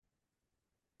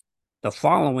The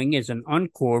following is an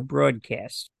Encore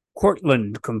broadcast.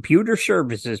 Cortland Computer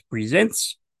Services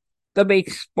presents the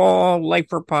Baseball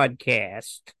Lifer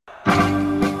Podcast.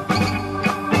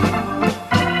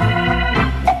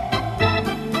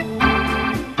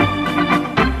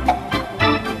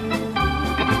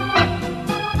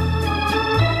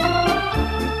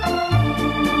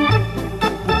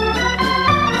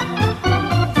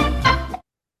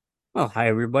 Well, hi,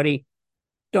 everybody.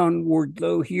 Don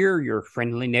Wardlow here, your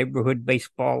friendly neighborhood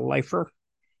baseball lifer.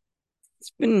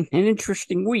 It's been an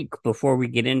interesting week before we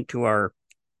get into our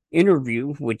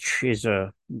interview, which is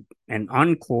an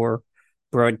encore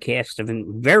broadcast of a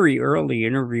very early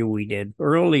interview we did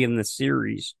early in the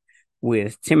series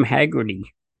with Tim Hagerty,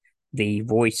 the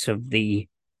voice of the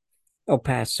El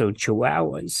Paso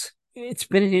Chihuahuas. It's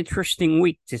been an interesting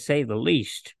week, to say the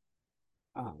least.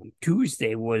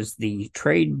 Tuesday was the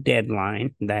trade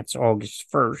deadline. That's August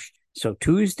 1st. So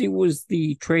Tuesday was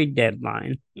the trade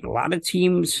deadline. A lot of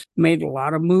teams made a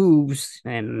lot of moves,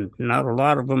 and not a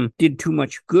lot of them did too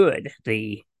much good.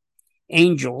 The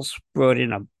Angels brought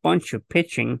in a bunch of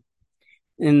pitching,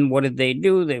 and what did they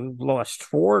do? They've lost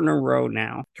 4 in a row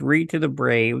now, 3 to the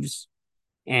Braves,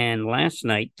 and last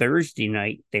night, Thursday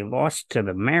night, they lost to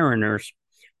the Mariners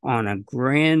on a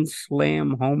grand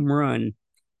slam home run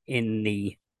in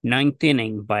the 9th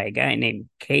inning by a guy named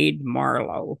Cade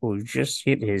Marlowe, who just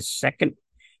hit his second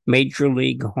major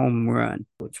league home run.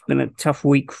 It's been a tough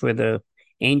week for the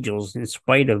Angels in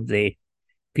spite of the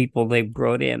people they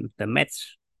brought in. The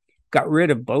Mets got rid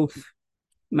of both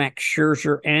Max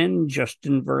Scherzer and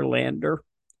Justin Verlander.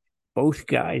 Both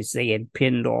guys they had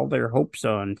pinned all their hopes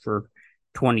on for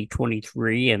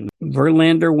 2023. And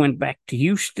Verlander went back to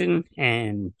Houston,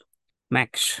 and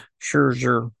Max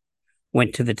Scherzer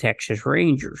went to the Texas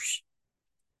Rangers.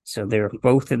 So they're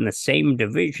both in the same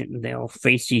division. They'll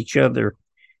face each other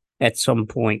at some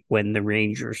point when the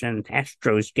Rangers and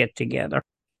Astros get together.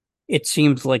 It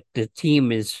seems like the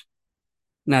team is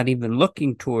not even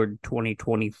looking toward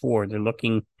 2024. They're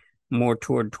looking more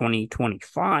toward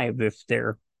 2025 if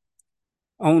their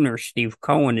owner, Steve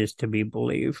Cohen, is to be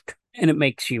believed. And it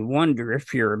makes you wonder,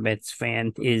 if you're a Mets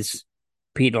fan, is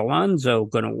Pete Alonso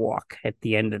going to walk at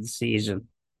the end of the season?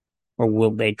 Or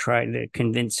will they try to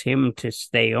convince him to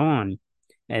stay on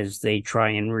as they try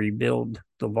and rebuild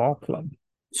the ball club?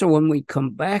 So when we come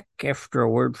back after a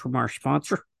word from our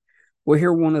sponsor, we'll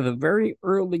hear one of the very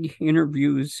early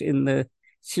interviews in the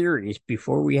series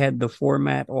before we had the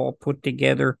format all put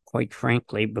together, quite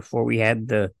frankly, before we had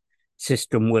the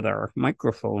system with our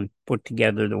microphone put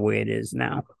together the way it is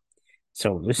now.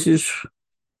 So this is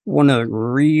one of the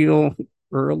real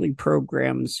early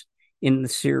programs in the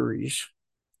series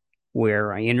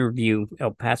where I interview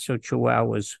El Paso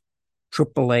Chihuahuas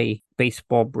AAA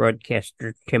baseball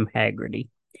broadcaster Tim Hagerty.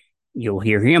 You'll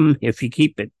hear him, if you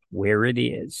keep it, where it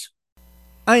is.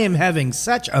 I am having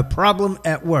such a problem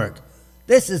at work.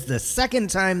 This is the second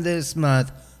time this month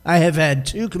I have had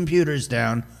 2 computers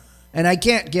down, and I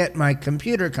can't get my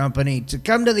computer company to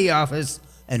come to the office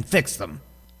and fix them.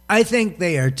 I think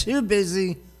they are too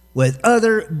busy with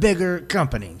other bigger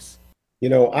companies. You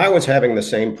know, I was having the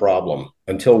same problem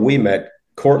until we met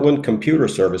Cortland Computer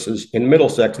Services in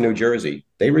Middlesex, New Jersey.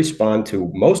 They respond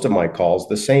to most of my calls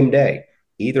the same day,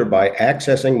 either by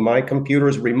accessing my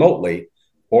computers remotely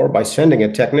or by sending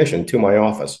a technician to my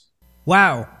office.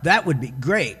 Wow, that would be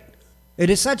great.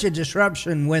 It is such a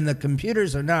disruption when the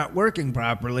computers are not working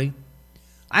properly.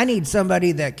 I need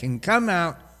somebody that can come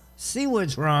out, see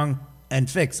what's wrong, and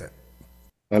fix it.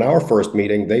 On our first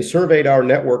meeting, they surveyed our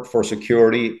network for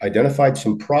security, identified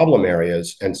some problem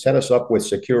areas, and set us up with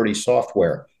security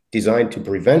software designed to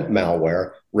prevent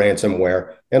malware,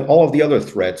 ransomware, and all of the other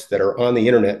threats that are on the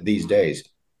internet these days.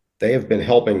 They have been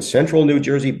helping central New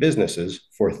Jersey businesses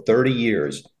for 30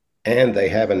 years, and they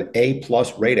have an A+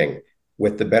 rating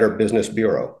with the Better Business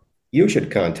Bureau. You should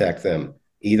contact them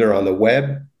either on the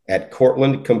web at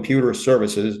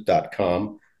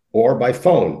cortlandcomputerservices.com or by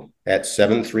phone at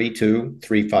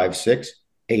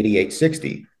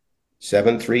 732-356-8860,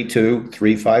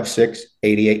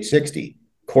 732-356-8860,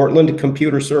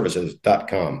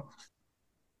 cortlandcomputerservices.com.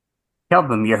 Tell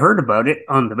them you heard about it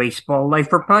on the Baseball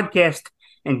Lifer podcast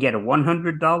and get a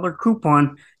 $100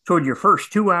 coupon toward your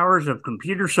first 2 hours of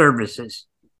computer services.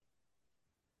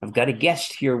 I've got a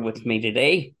guest here with me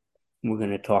today. We're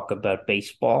going to talk about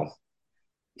baseball,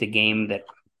 the game that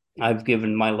I've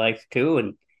given my life to,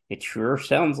 and it sure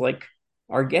sounds like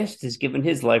our guest has given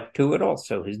his life to it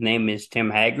also. His name is Tim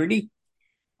Hagerty.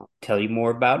 I'll tell you more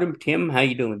about him. Tim, how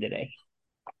you doing today?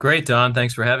 Great, Don.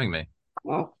 Thanks for having me.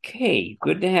 Okay,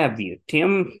 good to have you.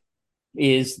 Tim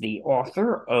is the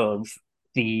author of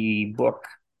the book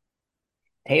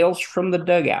Tales from the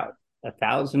Dugout,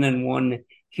 1001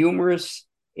 humorous,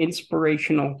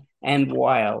 inspirational, and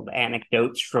wild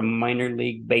anecdotes from minor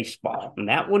league baseball. And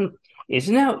that one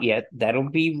isn't out yet. That'll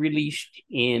be released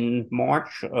in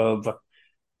March of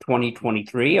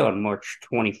 2023, on March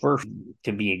 21st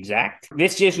to be exact.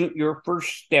 This isn't your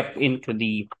first step into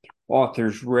the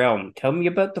author's realm. Tell me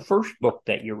about the first book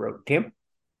that you wrote, Tim.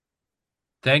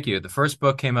 Thank you. The first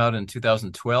book came out in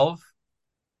 2012.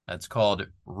 It's called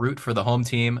Root for the Home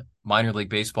Team, Minor League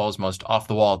Baseball's Most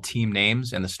Off-the-Wall Team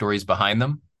Names and the Stories Behind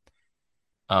Them.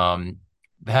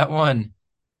 That one,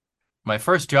 my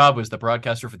first job was the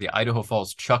broadcaster for the Idaho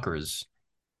Falls Chuckers,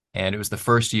 and it was the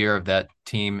first year of that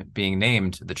team being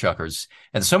named the Chuckers.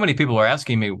 And so many people are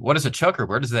asking me, what is a Chucker?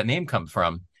 Where does that name come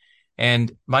from?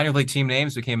 And minor league team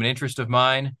names became an interest of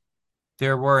mine.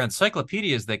 There were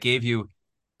encyclopedias that gave you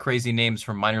crazy names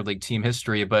from minor league team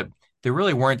history, but there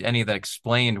really weren't any that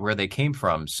explained where they came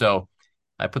from. So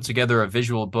I put together a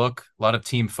visual book, a lot of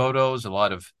team photos, a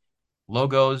lot of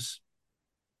logos.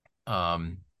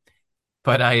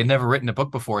 But I had never written a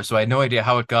book before, so I had no idea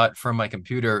how it got from my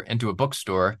computer into a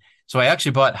bookstore. So I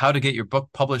actually bought How to Get Your Book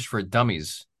Published for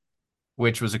Dummies,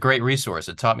 which was a great resource.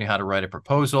 It taught me how to write a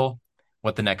proposal,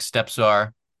 what the next steps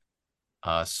are.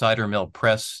 Cider Mill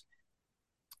Press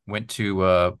went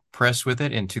to press with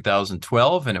it in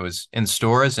 2012, and it was in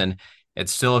stores, and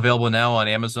it's still available now on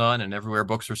Amazon and everywhere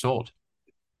books are sold.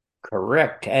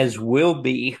 Correct, as will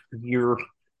be your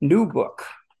new book.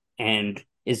 And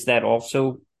is that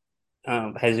also,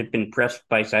 has it been pressed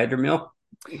by Cider Mill?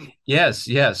 Yes,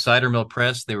 yes, Cider Mill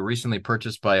Press. They were recently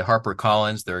purchased by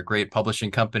HarperCollins. They're a great publishing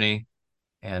company.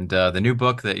 And the new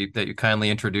book that you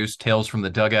kindly introduced, Tales from the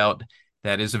Dugout,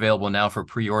 that is available now for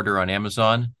pre-order on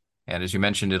Amazon. And as you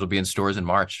mentioned, it'll be in stores in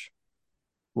March.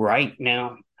 Right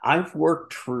now, I've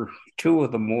worked for two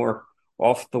of the more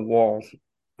off the wall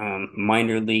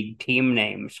minor league team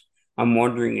names. I'm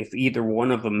wondering if either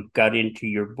one of them got into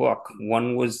your book.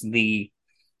 One was the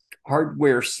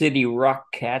Hardware City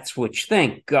Rock Cats, which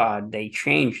thank God they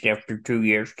changed after 2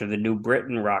 years to the New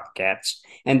Britain Rock Cats,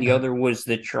 and the other was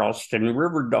the Charleston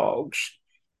River Dogs.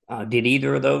 Did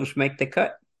either of those make the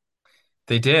cut?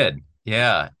 They did,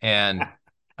 yeah. And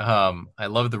I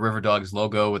love the River Dogs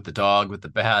logo with the dog with the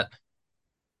bat.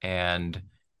 And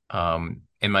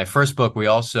in my first book, we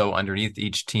also, underneath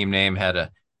each team name, had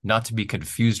a not to be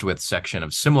confused with section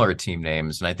of similar team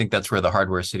names. And I think that's where the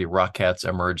Hardware City Rock Cats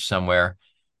emerged somewhere.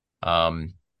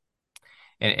 Um,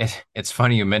 and it's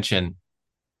funny you mention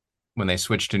when they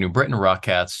switched to New Britain Rock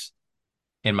Cats.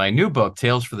 In my new book,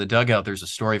 Tales for the Dugout, there's a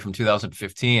story from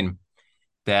 2015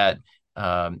 that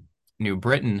New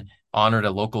Britain honored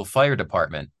a local fire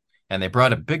department, and they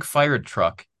brought a big fire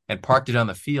truck and parked it on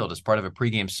the field as part of a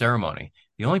pregame ceremony.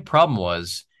 The only problem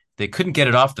was they couldn't get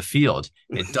it off the field.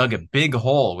 It dug a big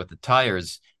hole with the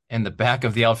tires in the back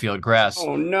of the outfield grass,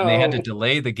 Oh and they had to no.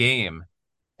 delay the game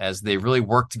as they really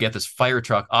worked to get this fire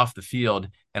truck off the field,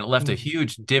 and it left a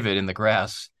huge divot in the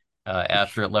grass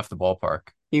after it left the ballpark.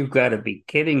 You've got to be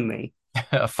kidding me.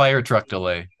 A fire truck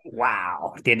delay.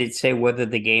 Wow. Did it say whether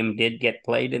the game did get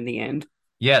played in the end?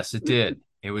 Yes, it did.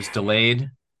 It was delayed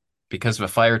because of a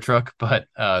fire truck, but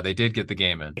they did get the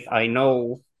game in. I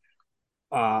know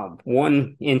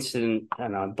one incident,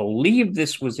 and I believe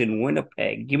this was in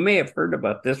Winnipeg. You may have heard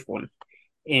about this one.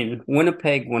 In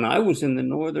Winnipeg, when I was in the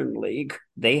Northern League,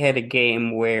 they had a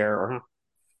game where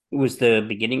it was the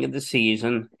beginning of the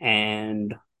season,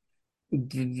 and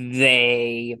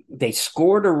they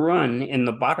scored a run in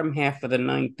the bottom half of the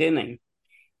ninth inning.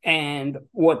 And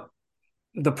what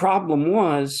the problem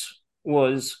was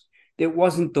it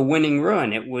wasn't the winning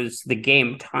run, it was the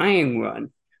game tying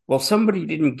run. Well, somebody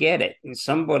didn't get it, and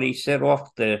somebody set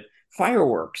off the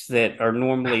fireworks that are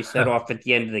normally set off at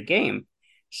the end of the game.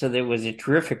 So there was a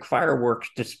terrific fireworks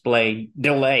display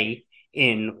delay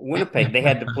in Winnipeg. They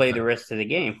had to play the rest of the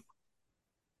game.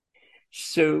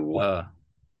 So, Uh,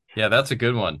 yeah, that's a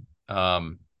good one.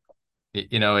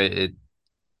 The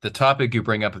topic you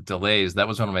bring up of delays, that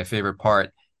was one of my favorite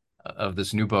part of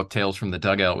this new book, Tales from the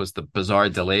Dugout, was the bizarre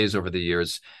delays over the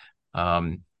years.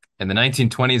 In the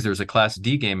 1920s, there was a Class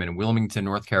D game in Wilmington,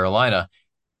 North Carolina.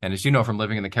 And as you know from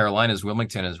living in the Carolinas,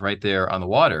 Wilmington is right there on the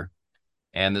water.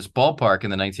 And this ballpark in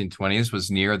the 1920s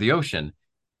was near the ocean.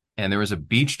 And there was a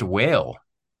beached whale.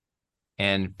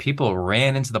 And people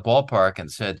ran into the ballpark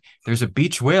and said, there's a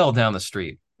beached whale down the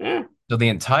street. eh, So the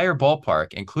entire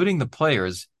ballpark, including the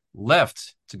players,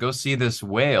 left to go see this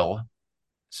whale.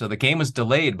 So the game was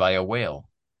delayed by a whale.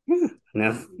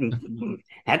 now,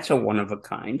 that's a one of a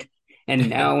kind. And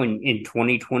now in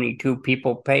 2022,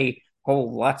 people pay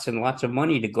whole lots and lots of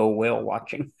money to go whale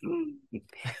watching.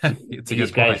 It's a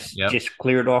These good point. guys Yep. just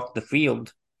cleared off the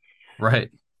field. Right.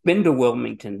 Been to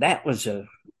Wilmington. That was a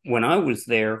when I was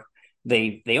there.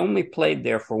 They only played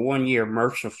there for 1 year.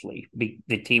 Mercifully,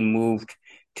 the team moved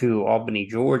to Albany,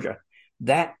 Georgia.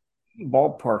 That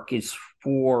ballpark is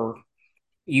for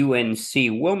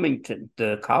UNC Wilmington,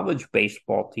 the college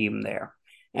baseball team there,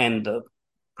 and the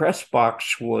press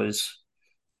box was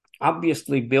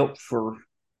obviously built for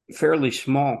fairly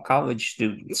small college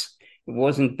students. It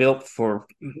wasn't built for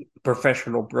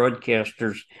professional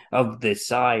broadcasters of the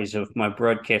size of my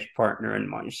broadcast partner and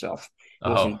myself. It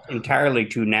was Oh. entirely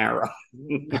too narrow.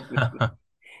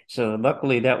 So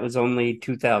luckily that was only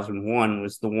 2001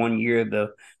 was the 1 year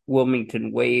the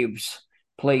Wilmington Waves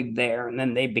played there, and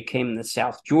then they became the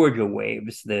South Georgia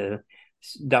Waves, the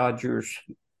Dodgers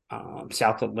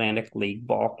South Atlantic League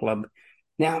ball club.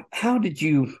 Now, how did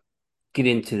you get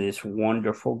into this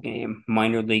wonderful game,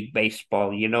 minor league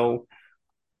baseball?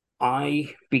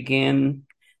 I began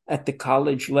at the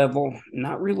college level,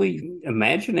 not really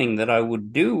imagining that I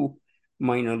would do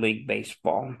minor league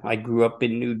baseball. I grew up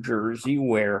in New Jersey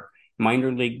where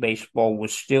minor league baseball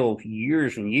was still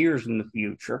years and years in the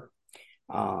future.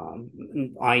 Um,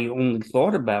 I only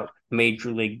thought about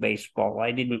Major League Baseball.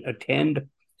 I didn't attend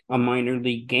a minor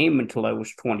league game until I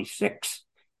was 26,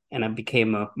 and I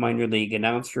became a minor league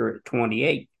announcer at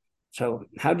 28. So,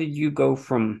 how did you go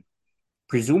from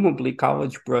presumably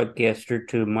college broadcaster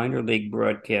to minor league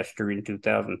broadcaster in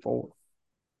 2004?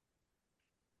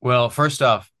 Well, first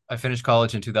off, I finished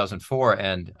college in 2004,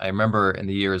 and I remember in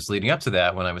the years leading up to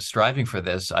that, when I was striving for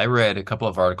this, I read a couple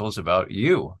of articles about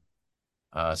you.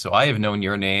 So I have known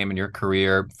your name and your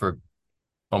career for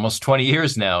almost 20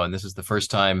 years now, and this is the first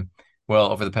time,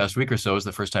 well, over the past week or so, is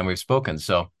the first time we've spoken.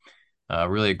 So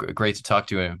really great to talk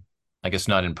to you. I guess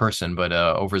not in person, but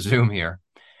over Zoom here.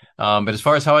 But as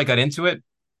far as how I got into it,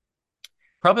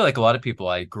 probably like a lot of people,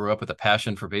 I grew up with a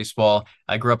passion for baseball.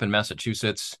 I grew up in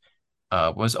Massachusetts,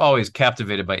 was always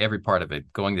captivated by every part of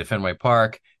it, going to Fenway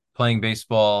Park, playing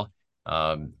baseball,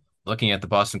 looking at the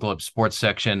Boston Globe sports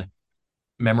section,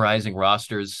 memorizing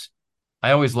rosters.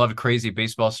 I always loved crazy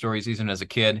baseball stories, even as a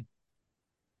kid.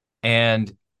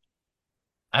 And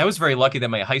I was very lucky that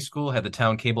my high school had the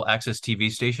town cable access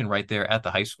TV station right there at the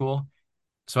high school.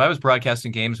 So I was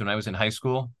broadcasting games when I was in high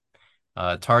school,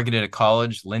 targeted at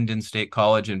college, Lyndon State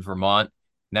College in Vermont,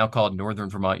 now called Northern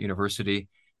Vermont University.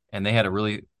 And they had a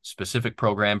really specific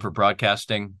program for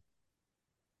broadcasting.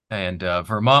 And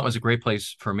Vermont was a great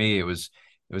place for me. It was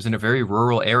in a very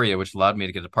rural area, which allowed me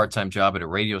to get a part-time job at a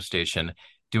radio station,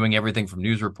 doing everything from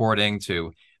news reporting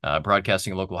to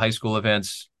broadcasting local high school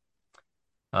events.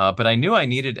 But I knew I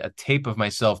needed a tape of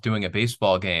myself doing a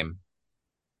baseball game.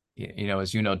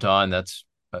 As you know, Don, that's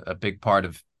a big part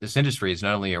of this industry is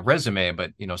not only a resume,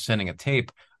 but sending a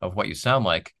tape of what you sound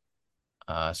like.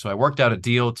 So I worked out a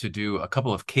deal to do a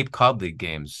couple of Cape Cod League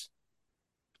games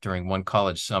during one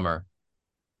college summer,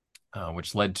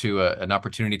 which led to an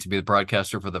opportunity to be the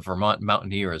broadcaster for the Vermont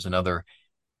Mountaineers, another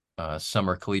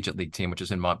summer collegiate league team, which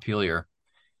is in Montpelier.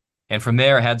 And from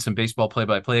there, I had some baseball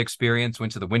play-by-play experience,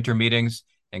 went to the winter meetings,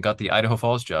 and got the Idaho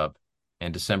Falls job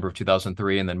in December of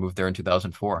 2003, and then moved there in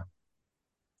 2004.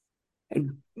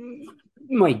 And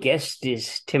my guest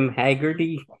is Tim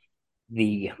Hagerty.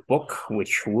 The book,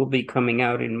 which will be coming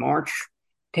out in March,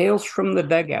 Tales from the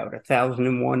Dugout,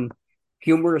 1001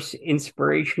 humorous,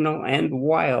 inspirational, and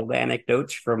wild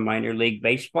anecdotes from minor league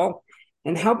baseball.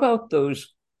 And how about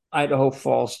those Idaho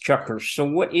Falls chuckers? So,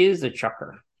 what is a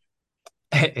chucker?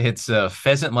 It's a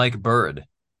pheasant-like bird,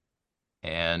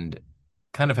 and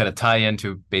kind of had a tie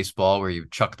into baseball where you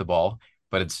chuck the ball,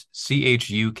 but it's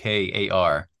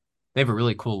Chukar. They have a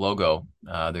really cool logo.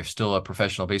 They're still a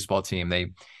professional baseball team.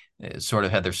 They sort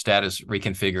of had their status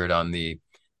reconfigured on the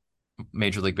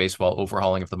Major League Baseball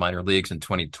overhauling of the minor leagues in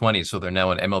 2020. So they're now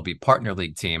an MLB partner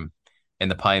league team in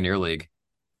the Pioneer League.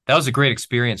 That was a great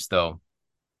experience, though.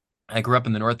 I grew up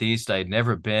in the Northeast. I had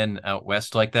never been out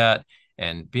west like that.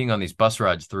 And being on these bus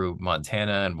rides through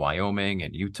Montana and Wyoming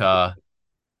and Utah,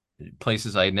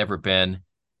 places I had never been,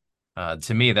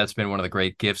 to me, that's been one of the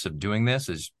great gifts of doing this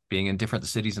is being in different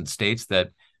cities and states that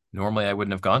normally I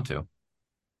wouldn't have gone to.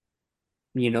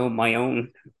 My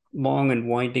own long and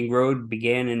winding road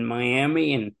began in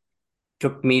Miami and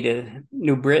took me to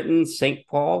New Britain, St.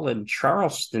 Paul, and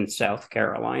Charleston, South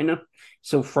Carolina.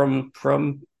 So from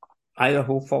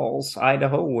Idaho Falls,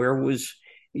 Idaho, where was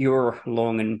your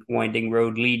long and winding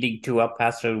road leading to El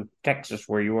Paso, Texas,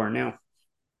 where you are now?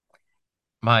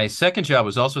 My second job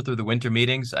was also through the winter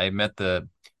meetings. I met the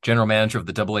general manager of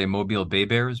the AA Mobile Bay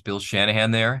Bears, Bill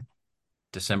Shanahan, there,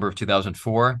 December of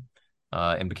 2004.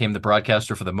 and became the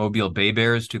broadcaster for the Mobile Bay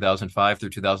Bears 2005 through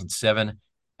 2007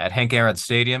 at Hank Aaron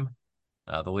Stadium.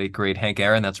 The late great Hank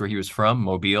Aaron, that's where he was from,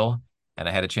 Mobile. And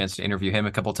I had a chance to interview him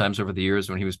a couple times over the years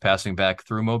when he was passing back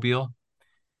through Mobile.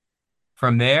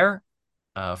 From there,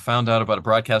 found out about a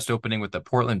broadcast opening with the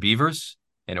Portland Beavers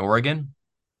in Oregon.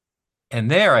 And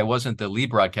there, I wasn't the lead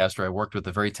broadcaster. I worked with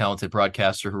a very talented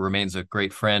broadcaster who remains a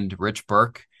great friend, Rich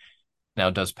Burke, now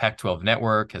does Pac-12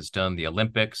 Network, has done the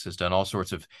Olympics, has done all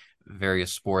sorts of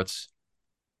various sports.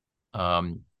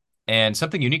 And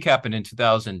something unique happened in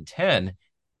 2010.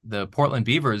 The Portland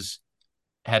Beavers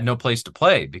had no place to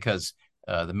play because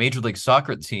the Major League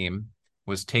Soccer team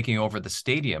was taking over the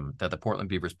stadium that the Portland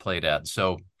Beavers played at.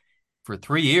 So for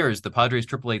 3 years, the Padres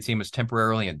AAA team was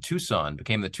temporarily in Tucson,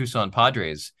 became the Tucson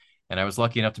Padres, and I was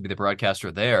lucky enough to be the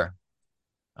broadcaster there.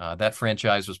 That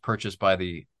franchise was purchased by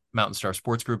the Mountain Star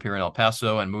Sports Group here in El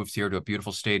Paso and moved here to a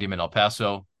beautiful stadium in El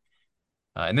Paso.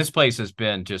 And this place has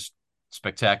been just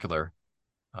spectacular.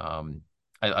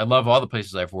 I love all the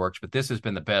places I've worked, but this has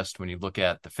been the best when you look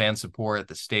at the fan support,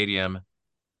 the stadium.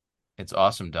 It's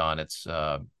awesome, Don. It's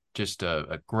just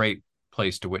a great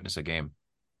place to witness a game.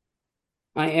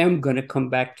 I am going to come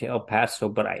back to El Paso,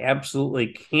 but I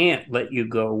absolutely can't let you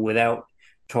go without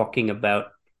talking about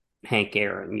Hank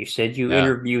Aaron. You said you Yeah.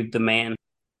 interviewed the man.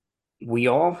 We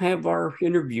all have our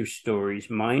interview stories.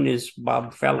 Mine is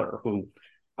Bob Feller, who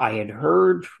I had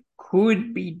heard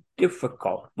could be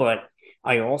difficult, but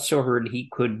I also heard he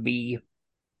could be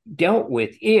dealt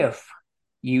with if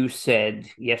you said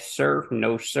yes, sir,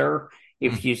 no, sir.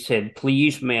 If you said,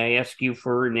 please, may I ask you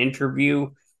for an interview?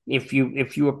 If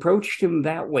you approached him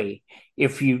that way,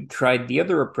 if you tried the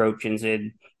other approach and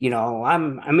said,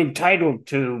 I'm entitled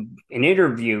to an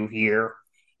interview here,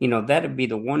 that'd be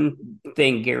the one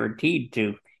thing guaranteed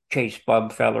to chase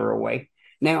Bob Feller away.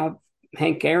 Now,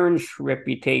 Hank Aaron's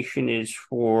reputation is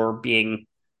for being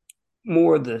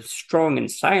more the strong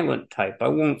and silent type. I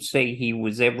won't say he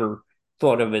was ever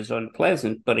thought of as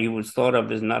unpleasant, but he was thought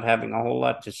of as not having a whole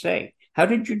lot to say. How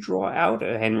did you draw out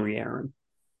a Henry Aaron?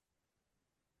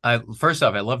 I first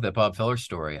off, I love that Bob Feller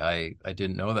story. I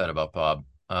didn't know that about Bob.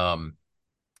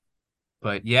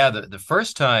 But yeah, the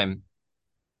first time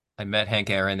I met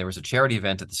Hank Aaron, there was a charity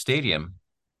event at the stadium,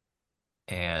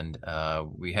 and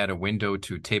we had a window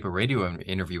to tape a radio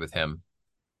interview with him,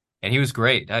 and he was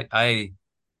great. I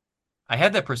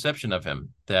had that perception of him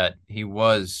that he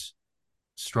was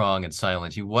strong and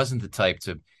silent. He wasn't the type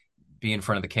to be in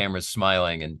front of the cameras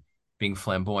smiling and being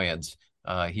flamboyant.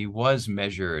 He was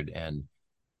measured and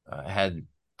had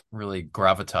really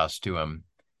gravitas to him,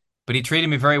 but he treated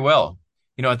me very well.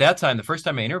 At that time, the first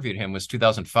time I interviewed him was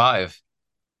 2005,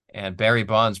 and Barry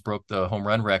Bonds broke the home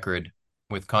run record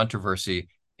with controversy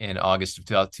in August of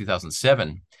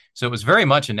 2007. So it was very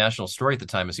much a national story at the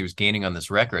time as he was gaining on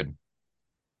this record.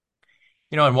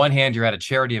 On one hand, you're at a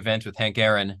charity event with Hank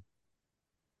Aaron.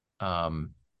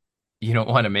 You don't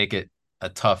want to make it a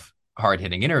tough,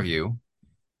 hard-hitting interview,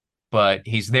 but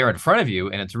he's there in front of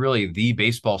you, and it's really the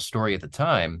baseball story at the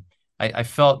time. I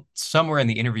felt somewhere in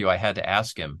the interview I had to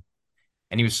ask him,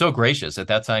 and he was so gracious. At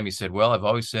that time, he said, well, I've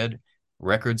always said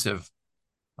records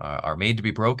are made to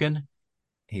be broken.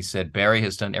 He said Barry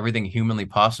has done everything humanly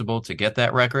possible to get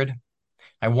that record.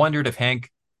 I wondered if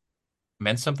Hank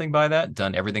meant something by that,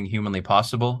 done everything humanly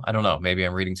possible. I don't know. Maybe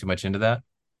I'm reading too much into that.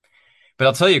 But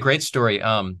I'll tell you a great story.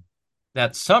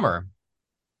 That summer,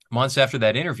 months after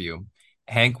that interview,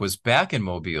 Hank was back in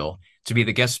Mobile to be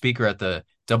the guest speaker at the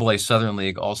AA Southern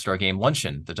League All-Star Game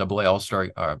luncheon. The AA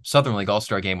All-Star Southern League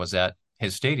All-Star Game was at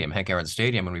his stadium, Hank Aaron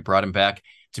Stadium, and we brought him back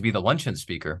to be the luncheon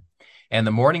speaker. And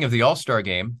the morning of the All-Star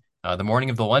Game, the morning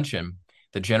of the luncheon,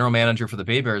 the general manager for the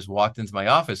Bay Bears walked into my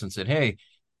office and said, hey,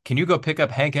 can you go pick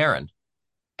up Hank Aaron?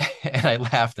 And I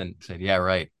laughed and said, yeah,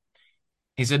 right.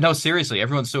 He said, no, seriously,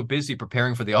 everyone's so busy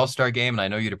preparing for the All-Star Game, and I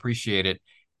know you'd appreciate it.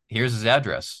 Here's his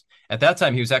address. At that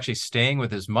time, he was actually staying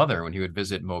with his mother when he would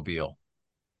visit Mobile.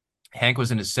 Hank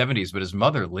was in his 70s, but his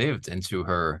mother lived into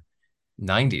her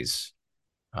 90s.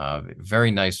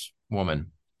 Very nice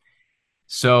woman.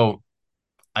 So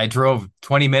I drove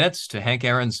 20 minutes to Hank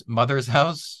Aaron's mother's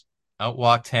house,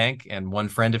 outwalked Hank and one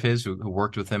friend of his who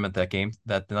worked with him at that game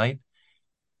that night.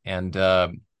 And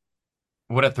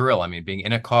what a thrill. I mean, being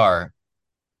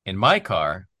in my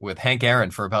car with Hank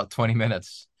Aaron for about 20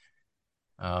 minutes.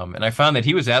 And I found that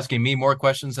he was asking me more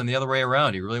questions than the other way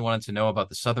around. He really wanted to know about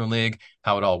the Southern League,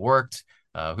 how it all worked,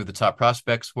 who the top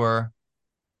prospects were.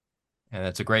 And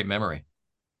it's a great memory.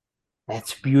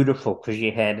 That's beautiful because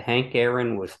you had Hank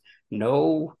Aaron with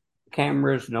no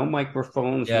cameras, no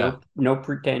microphones, Yeah. no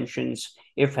pretensions.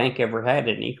 If Hank ever had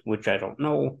any, which I don't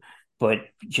know, but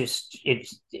just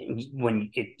it's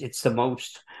the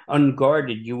most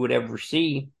unguarded you would ever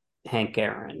see Hank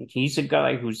Aaron. He's a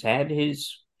guy who's had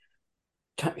his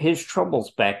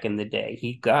troubles back in the day.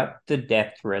 He got the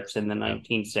death threats in the Yeah.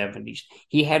 1970s.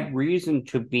 He had reason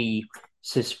to be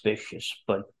suspicious,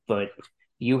 but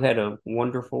you had a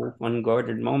wonderful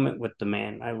unguarded moment with the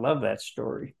man. I love that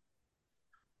story.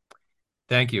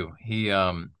 Thank you. He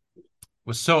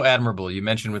was so admirable. You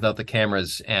mentioned without the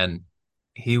cameras, and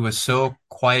he was so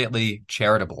quietly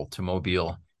charitable to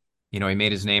Mobile. You know, he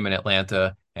made his name in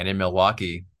Atlanta and in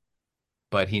Milwaukee,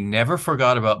 but he never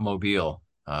forgot about Mobile.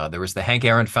 There was the Hank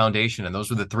Aaron Foundation, and those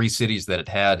were the three cities that it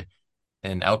had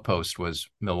an outpost was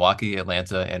Milwaukee,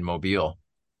 Atlanta, and Mobile.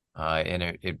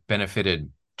 And it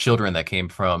benefited children that came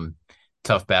from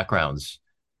tough backgrounds.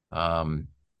 Um,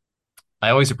 I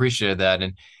always appreciated that.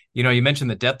 And, you know, you mentioned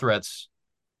the death threats.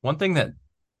 One thing that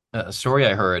a story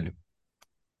I heard.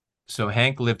 So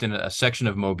Hank lived in a section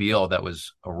of Mobile that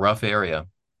was a rough area.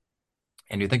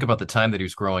 And you think about the time that he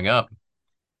was growing up.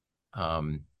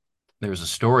 Um, there was a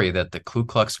story that the Ku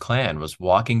Klux Klan was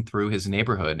walking through his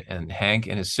neighborhood and Hank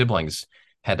and his siblings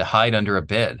had to hide under a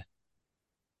bed.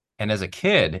 And as a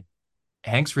kid,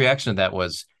 Hank's reaction to that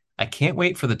was, I can't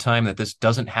wait for the time that this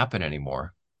doesn't happen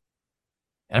anymore.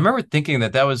 And I remember thinking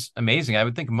that that was amazing. I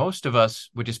would think most of us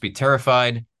would just be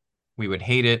terrified, we would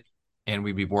hate it, and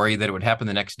we'd be worried that it would happen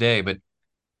the next day. But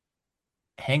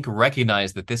Hank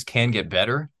recognized that this can get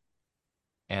better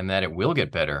and that it will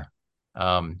get better.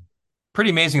 Um, Pretty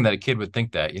amazing that a kid would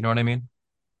think that. You know what I mean?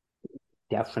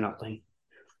 Definitely.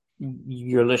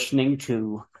 You're listening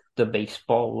to the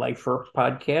Baseball Lifer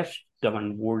podcast.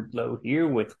 Don Wardlow here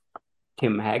with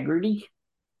Tim Hagerty.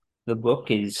 The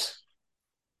book is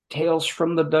Tales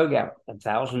from the Dugout,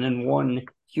 1001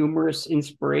 humorous,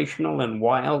 inspirational, and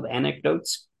wild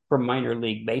anecdotes from minor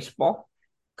league baseball,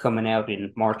 coming out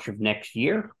in March of next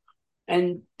year.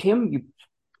 And Tim, you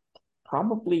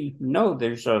probably know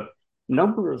there's a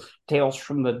number of Tales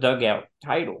from the Dugout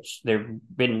titles. They've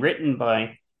been written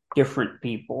by different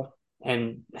people.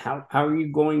 And how are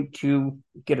you going to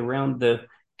get around the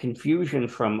confusion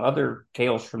from other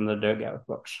Tales from the Dugout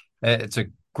books? It's a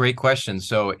great question.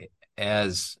 So,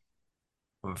 as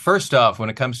first off, when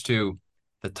it comes to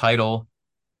the title,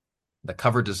 the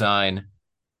cover design,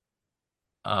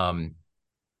 um,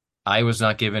 I was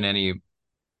not given any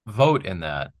vote in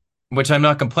that, which I'm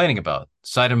not complaining about.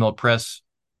 Cider Mill Press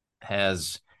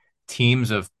has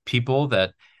teams of people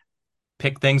that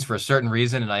pick things for a certain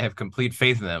reason, and I have complete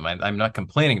faith in them. I'm not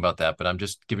complaining about that, but I'm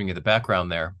just giving you the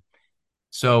background there.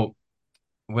 So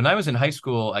when I was in high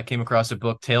school, I came across a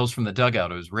book, Tales from the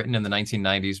Dugout. It was written in the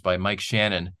 1990s by Mike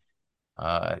Shannon,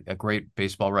 a great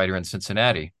baseball writer in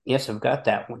Cincinnati. Yes, I've got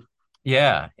that one.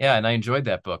 Yeah, yeah, and I enjoyed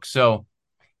that book. So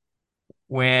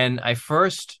when I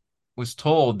first was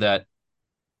told that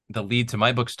the lead to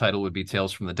my book's title would be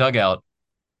Tales from the Dugout,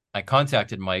 I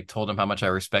contacted Mike, told him how much I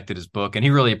respected his book, and he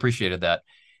really appreciated that.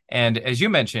 And as you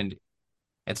mentioned,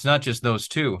 it's not just those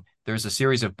two. There's a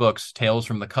series of books, Tales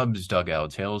from the Cubs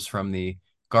dugout, Tales from the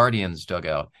Guardians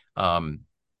dugout.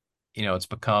 It's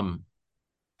become,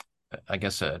 I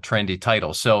guess, a trendy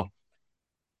title. So,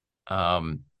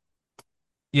 um,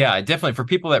 yeah, definitely for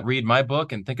people that read my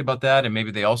book and think about that, and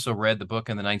maybe they also read the book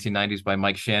in the 1990s by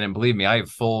Mike Shannon. Believe me, I have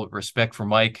full respect for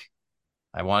Mike.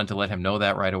 I wanted to let him know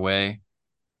that right away.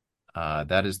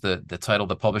 That is the title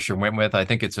the publisher went with. I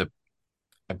think it's a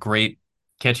great,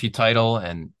 catchy title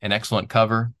and an excellent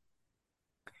cover.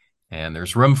 And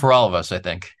there's room for all of us, I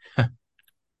think.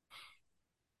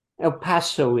 El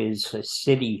Paso is a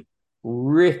city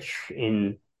rich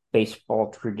in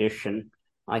baseball tradition.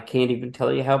 I can't even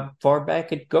tell you how far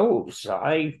back it goes.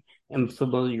 I am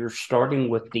familiar starting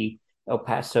with the El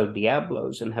Paso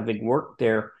Diablos, and having worked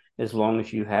there as long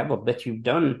as you have, I'll bet you've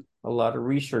done a lot of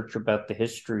research about the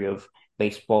history of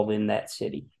baseball in that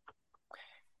city.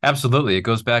 Absolutely. It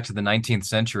goes back to the 19th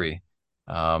century.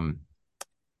 Um,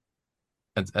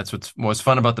 that's what's most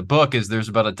fun about the book is there's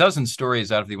about a dozen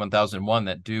stories out of the 1001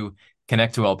 that do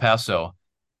connect to El Paso.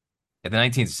 In the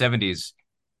 1970s,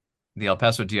 the El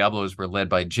Paso Diablos were led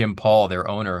by Jim Paul, their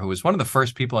owner, who was one of the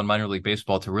first people in minor league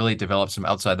baseball to really develop some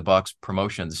outside the box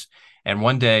promotions. And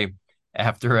one day,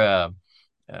 after a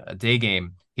day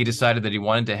game, he decided that he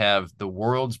wanted to have the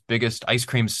world's biggest ice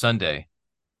cream sundae.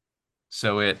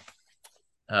 So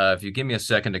if you give me a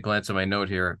second to glance at my note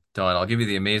here, Don, I'll give you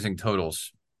the amazing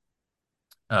totals.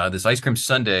 This ice cream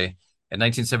sundae in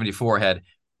 1974 had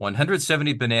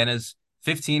 170 bananas,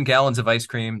 15 gallons of ice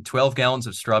cream, 12 gallons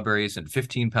of strawberries, and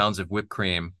 15 pounds of whipped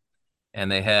cream.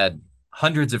 And they had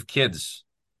hundreds of kids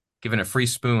given a free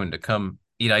spoon to come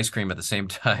eat ice cream at the same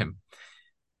time.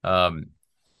 Um,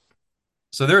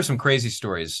 So there are some crazy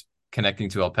stories connecting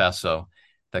to El Paso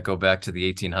that go back to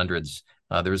the 1800s.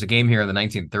 There was a game here in the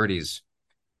 1930s.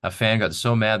 A fan got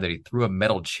so mad that he threw a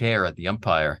metal chair at the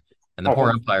umpire, and the poor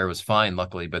Oh, umpire was fine,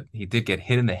 luckily, but he did get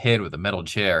hit in the head with a metal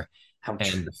chair.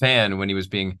 ouch. And the fan, when he was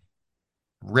being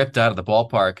ripped out of the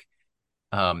ballpark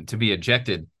to be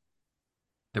ejected,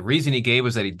 the reason he gave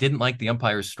was that he didn't like the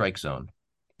umpire's strike zone.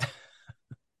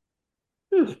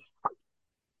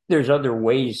 There's other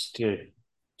ways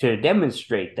to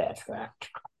demonstrate that fact.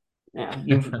 Now,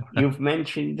 you've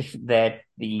mentioned that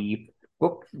the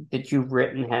book that you've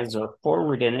written has a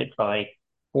foreword in it by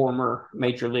former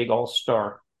Major League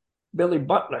All-Star Billy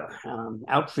Butler,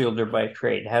 outfielder by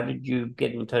trade. How did you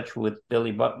get in touch with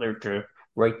Billy Butler to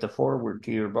write the foreword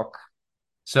to your book?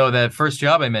 So that first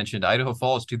job I mentioned, Idaho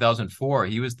Falls, 2004,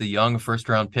 he was the young first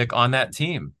round pick on that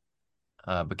team,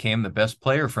 became the best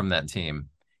player from that team.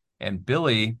 And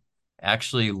Billy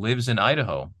actually lives in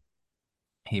Idaho.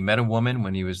 He met a woman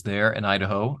when he was there in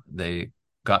Idaho. They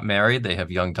got married. They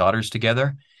have young daughters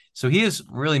together. So he has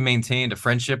really maintained a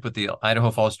friendship with the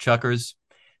Idaho Falls Chuckers.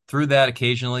 Through that,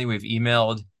 occasionally we've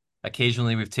emailed,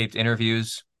 occasionally we've taped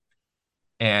interviews,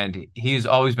 and he's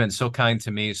always been so kind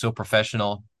to me, so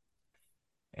professional.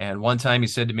 And one time he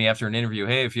said to me after an interview,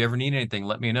 "Hey, if you ever need anything,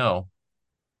 let me know."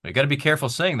 But you got to be careful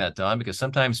saying that, Don, because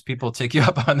sometimes people take you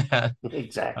up on that.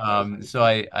 Exactly. So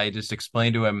I just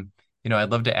explained to him,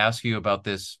 I'd love to ask you about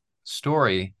this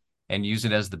story and use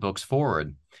it as the book's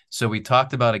forward. So we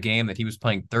talked about a game that he was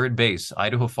playing third base,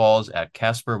 Idaho Falls at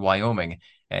Casper, Wyoming,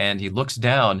 and he looks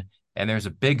down and there's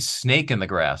a big snake in the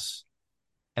grass.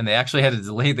 And they actually had to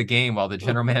delay the game while the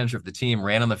general manager of the team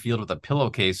ran on the field with a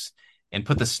pillowcase and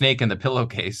put the snake in the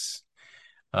pillowcase.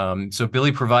 So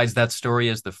Billy provides that story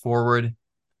as the forward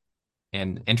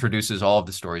and introduces all of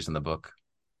the stories in the book.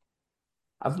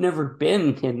 I've never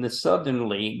been in the Southern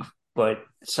League, but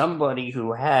somebody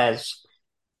who has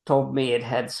told me it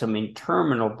had some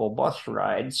interminable bus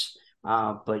rides.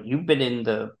 But you've been in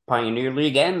the Pioneer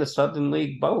League and the Southern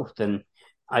League both, and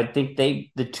I think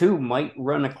the two might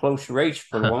run a close race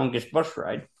for longest bus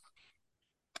ride.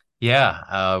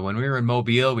 Yeah, when we were in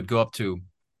Mobile, we'd go up to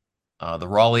the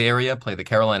Raleigh area, play the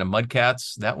Carolina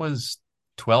Mudcats. That was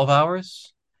 12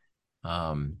 hours.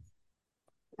 Um,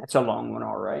 That's a long one,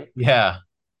 all right. yeah,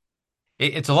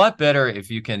 it's a lot better if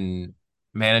you can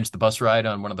manage the bus ride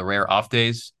on one of the rare off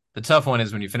days. The tough one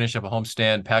is when you finish up a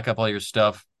homestand, pack up all your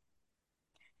stuff,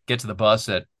 get to the bus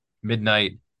at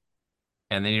midnight,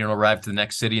 and then you don't arrive to the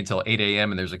next city until 8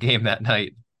 a.m. and there's a game that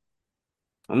night.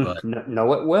 But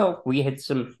Know it well. We had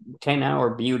some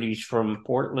 10-hour beauties from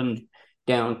Portland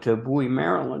down to Bowie,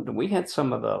 Maryland, and we had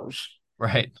some of those.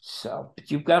 right. So,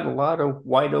 but you've got a lot of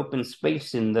wide open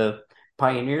space in the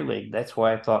Pioneer League. That's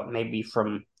why I thought maybe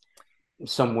from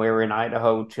somewhere in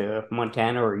Idaho to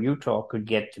Montana or Utah could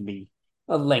get to be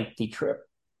a lengthy trip.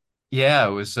 Yeah,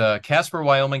 it was Casper,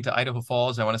 Wyoming to Idaho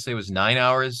Falls. I want to say it was 9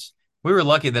 hours. We were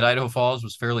lucky that Idaho Falls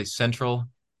was fairly central.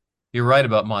 You're right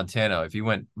about Montana. If you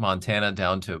went Montana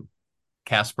down to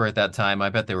Casper at that time, I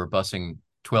bet they were busing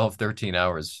 12, 13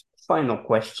 hours. Final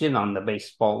question on the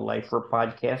Baseball Lifer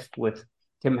podcast with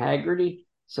Tim Hagerty.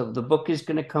 So the book is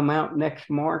going to come out next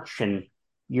March, and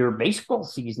your baseball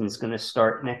season is going to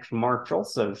start next March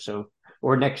also. So,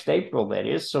 or next April, that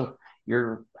is. So,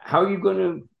 how are you going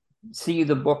to see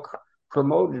the book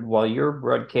promoted while you're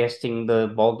broadcasting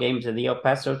the ball games of the El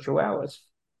Paso Chihuahuas?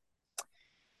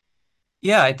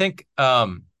 Yeah, I think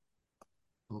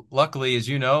luckily, as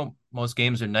you know, most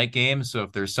games are night games. So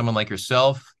if there's someone like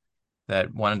yourself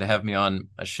that wanted to have me on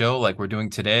a show like we're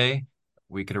doing today,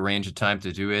 we could arrange a time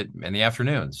to do it in the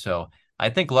afternoon. So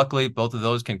I think luckily both of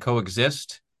those can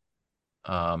coexist.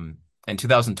 In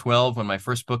 2012, when my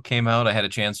first book came out, I had a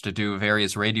chance to do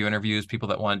various radio interviews, people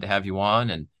that wanted to have you on.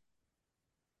 And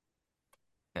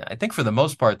I think for the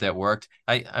most part that worked.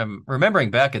 I'm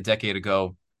remembering back a decade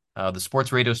ago, the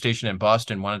sports radio station in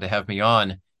Boston wanted to have me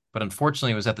on, but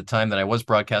unfortunately it was at the time that I was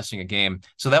broadcasting a game.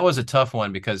 So that was a tough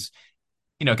one because,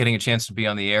 getting a chance to be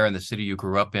on the air in the city you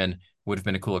grew up in would have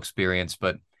been a cool experience.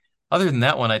 But other than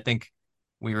that one, I think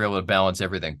we were able to balance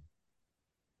everything.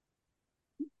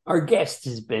 Our guest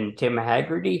has been Tim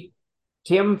Hagerty.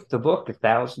 Tim, the book,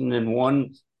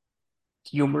 1001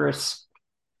 Humorous,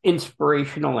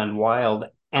 Inspirational, and Wild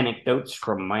Anecdotes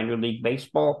from Minor League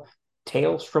Baseball,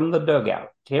 Tales from the Dugout.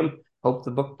 Tim, hope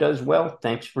the book does well.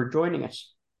 Thanks for joining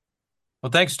us.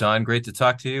 Well, thanks, Don. Great to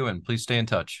talk to you, and please stay in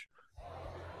touch.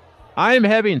 I'm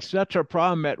having such a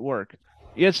problem at work.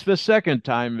 It's the second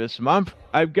time this month.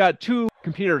 I've got two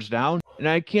computers down, and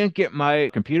I can't get my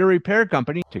computer repair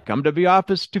company to come to the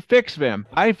office to fix them.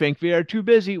 I think they are too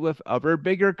busy with other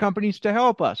bigger companies to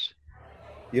help us.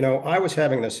 I was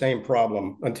having the same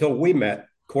problem until we met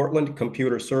Cortland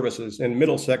Computer Services in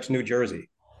Middlesex, New Jersey.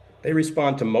 They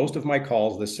respond to most of my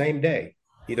calls the same day,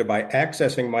 either by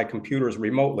accessing my computers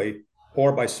remotely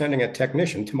or by sending a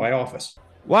technician to my office.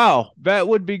 Wow, that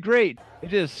would be great.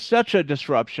 It is such a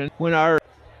disruption when our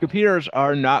computers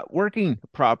are not working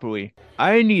properly.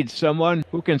 I need someone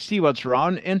who can see what's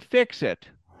wrong and fix it.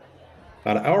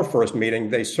 On our first meeting,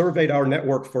 they surveyed our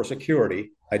network for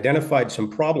security, identified some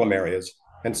problem areas,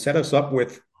 and set us up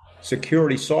with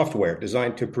security software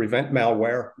designed to prevent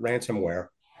malware, ransomware,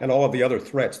 and all of the other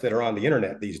threats that are on the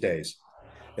internet these days.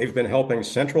 They've been helping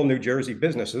central New Jersey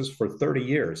businesses for 30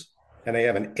 years, and they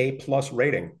have an A+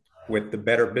 rating with the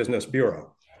Better Business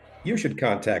Bureau. You should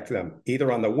contact them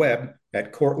either on the web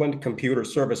at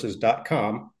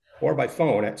cortlandcomputerservices.com or by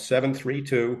phone at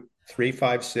 732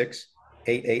 356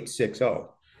 8860.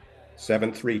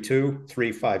 732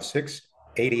 356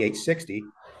 8860,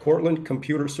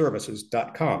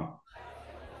 cortlandcomputerservices.com.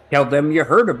 Tell them you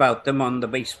heard about them on the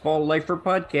Baseball Lifer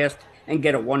podcast and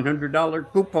get a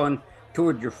 $100 coupon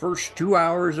toward your first 2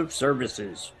 hours of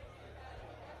services.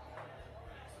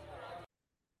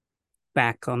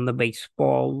 Back on the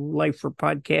Baseball Lifer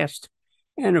podcast.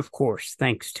 And of course,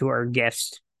 thanks to our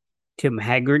guest, Tim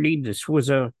Hagerty. This was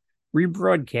a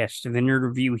rebroadcast of an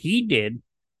interview he did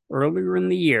earlier in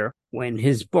the year when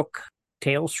his book,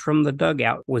 Tales from the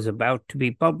Dugout, was about to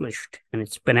be published. And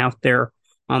it's been out there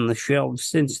on the shelves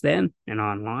since then and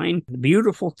online. The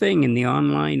beautiful thing in the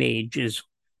online age is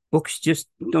books just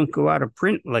don't go out of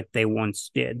print like they once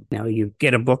did. Now you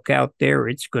get a book out there,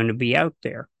 it's going to be out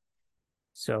there.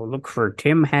 So look for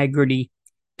Tim Hagerty,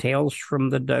 Tales from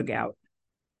the Dugout.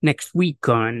 Next week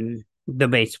on the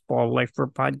Baseball Lifer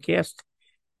podcast,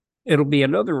 it'll be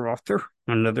another author,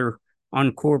 another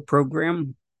Encore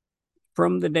program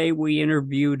from the day we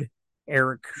interviewed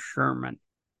Eric Sherman.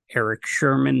 Eric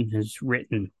Sherman has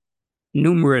written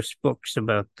numerous books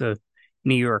about the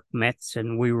New York Mets,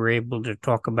 and we were able to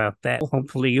talk about that.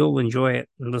 Hopefully you'll enjoy it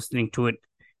and listening to it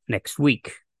next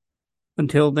week.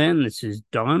 Until then, this is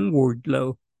Don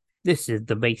Wardlow. This is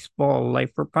the Baseball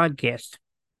Lifer podcast.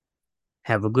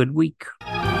 Have a good week.